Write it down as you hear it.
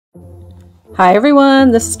Hi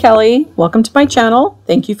everyone, this is Kelly. Welcome to my channel.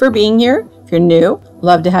 Thank you for being here. If you're new,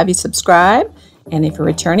 love to have you subscribe. And if you're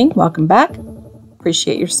returning, welcome back.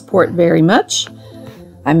 Appreciate your support very much.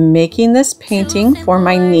 I'm making this painting for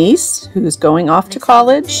my niece who's going off to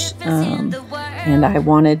college. And I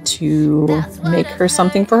wanted to make her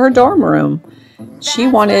something for her dorm room. She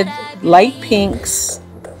wanted light pinks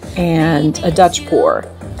and a Dutch pour.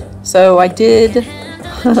 So I did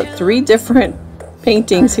 3 different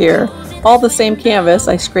paintings here. All the same canvas.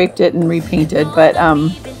 I scraped it and repainted, but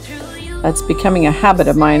that's becoming a habit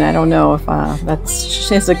of mine. I don't know if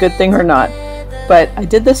that's a good thing or not. But I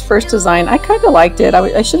did this first design. I kind of liked it.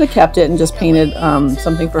 I should have kept it and just painted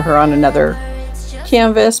something for her on another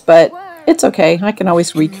canvas, but it's okay. I can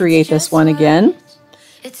always recreate this one again.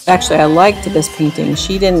 Actually, I liked this painting.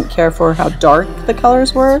 She didn't care for how dark the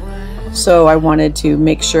colors were, so I wanted to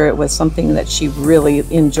make sure it was something that she really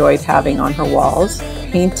enjoyed having on her walls.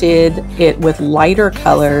 Painted it with lighter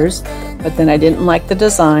colors, but then I didn't like the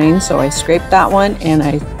design, so I scraped that one and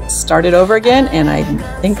I started over again, and I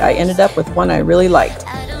think I ended up with one I really liked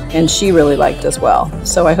and she really liked as well.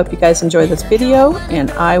 So I hope you guys enjoy this video,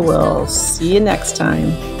 and I will see you next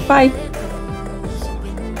time. Bye.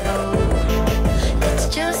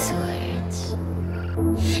 It's just words,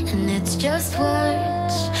 and it's just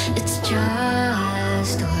words. It's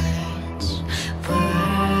just words,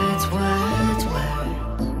 words, words, words.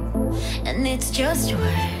 And it's just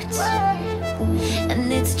words,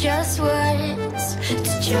 and it's just words.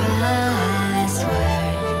 It's just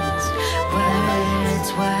words,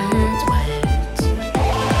 words, words, words.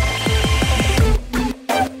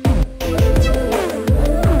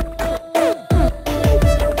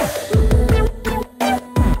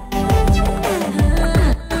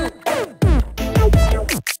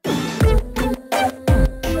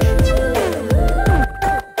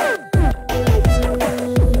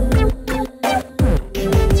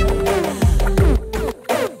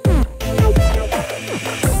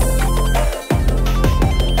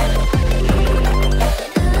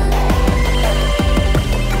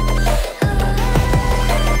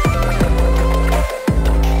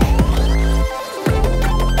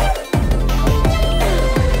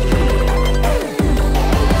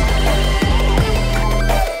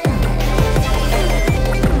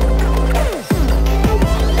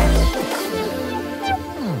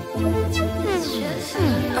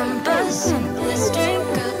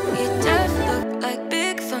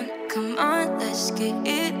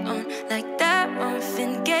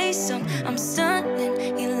 I'm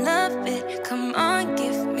stunning, you love it. Come on,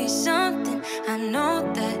 give me something. I know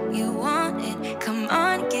that you want it. Come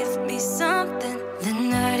on, give me something. The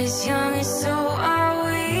night is young and so are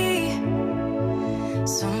we.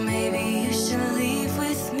 So maybe you should leave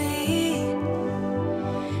with me.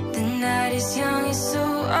 The night is young and so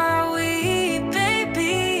are we,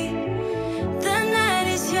 baby. The night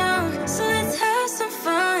is young, so let's have some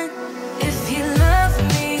fun. If you love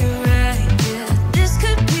me right, yeah, this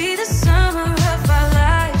could be the summer of our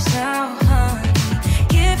lives now, honey.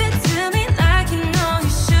 Give it to me like you know you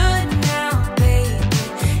should now, baby.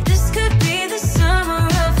 This could be the summer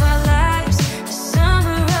of our lives, the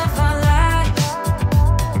summer of our lives.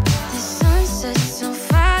 The sunset's on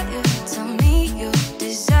fire, tell me your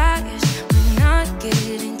desires. We're not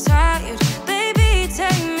getting tired, baby,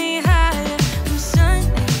 take me higher. I'm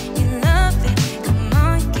sunning, you love it. Come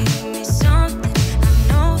on, give me something. I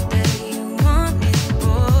know that you want it,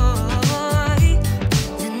 boy.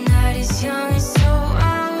 The night is young and so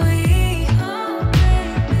are we.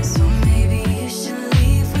 So maybe you should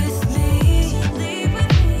leave with me.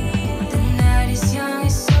 The night is young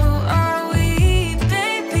and so are we,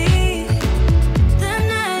 baby. The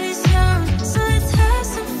night is young, so let's have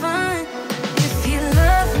some fun. If you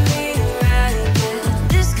love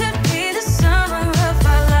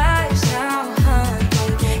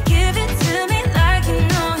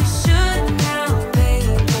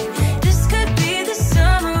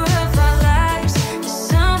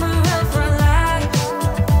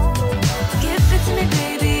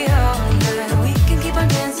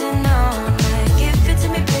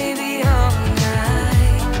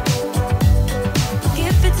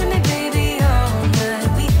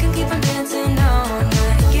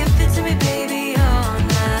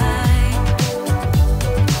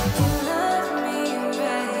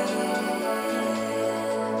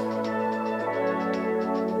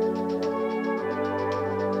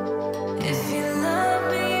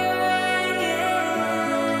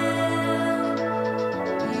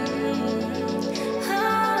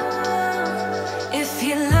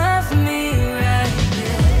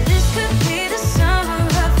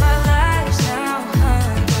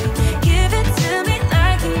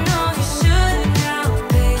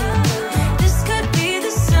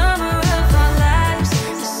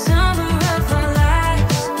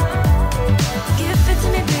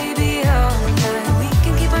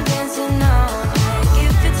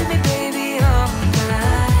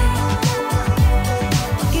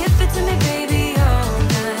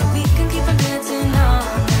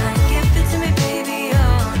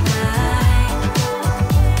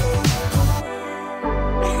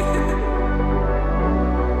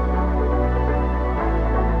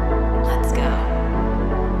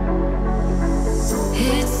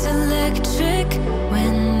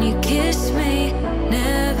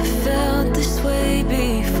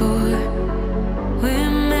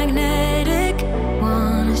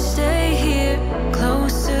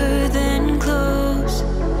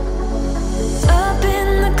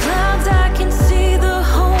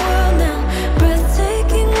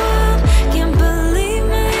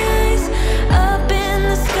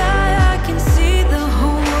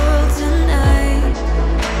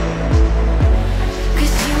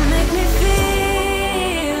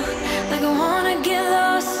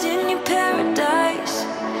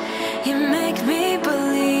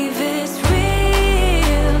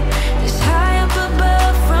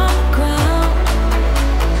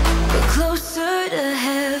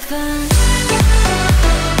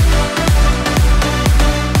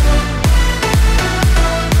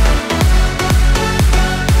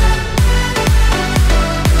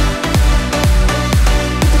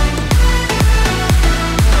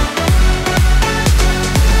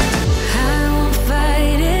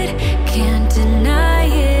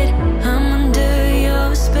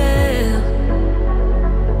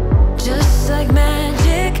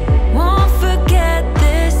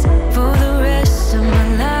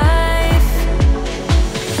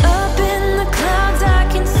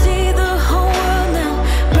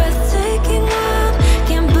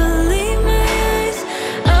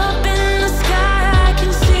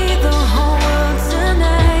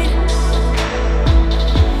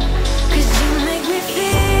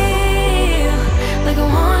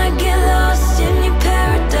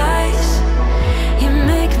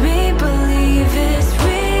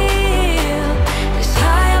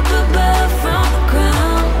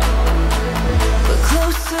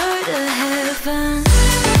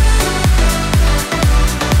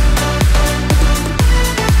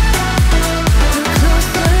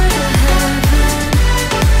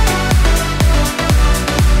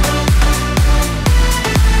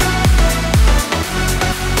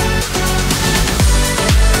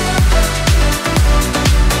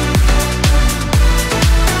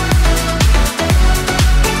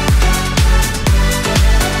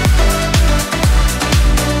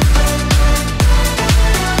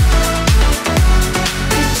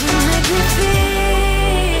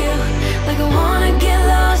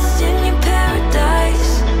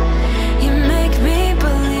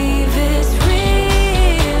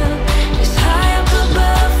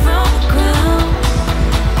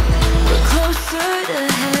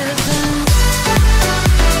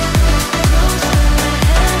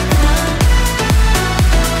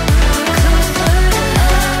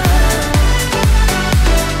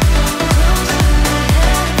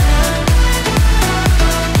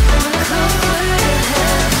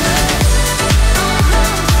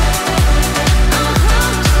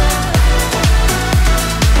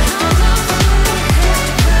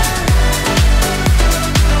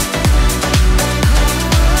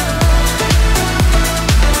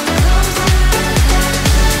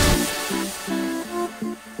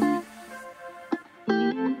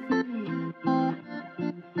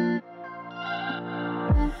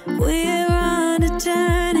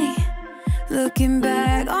Looking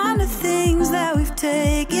back on the things that we've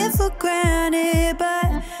taken for granted,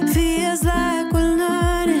 but feels like we're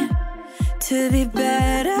learning to be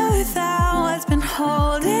better without what's been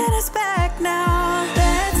holding us back now.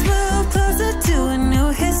 Let's move closer to a new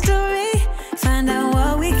history, find out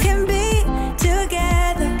what we can be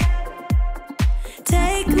together.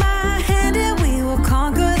 Take my hand and we will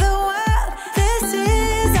conquer the world. This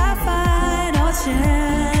is our final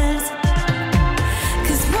chance.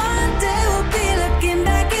 'Cause one day we'll be looking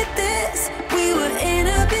back at this. We were in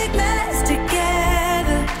a big mess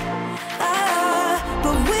together.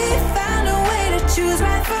 But we found a way to choose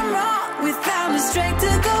right from wrong. We found the strength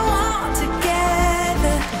to go on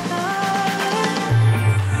together.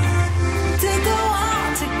 To go on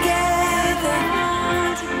together.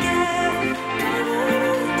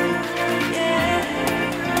 Yeah.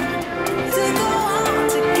 To go on together. To go on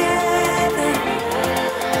together.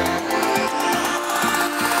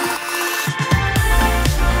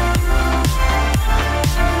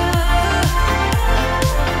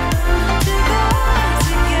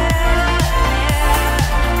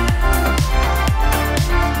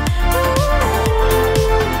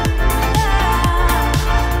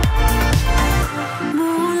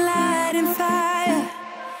 Moonlight and fire,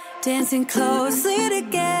 dancing closely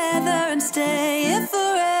together and staying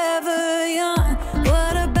forever young.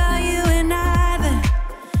 What about you and I then?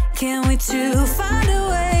 Can we two find a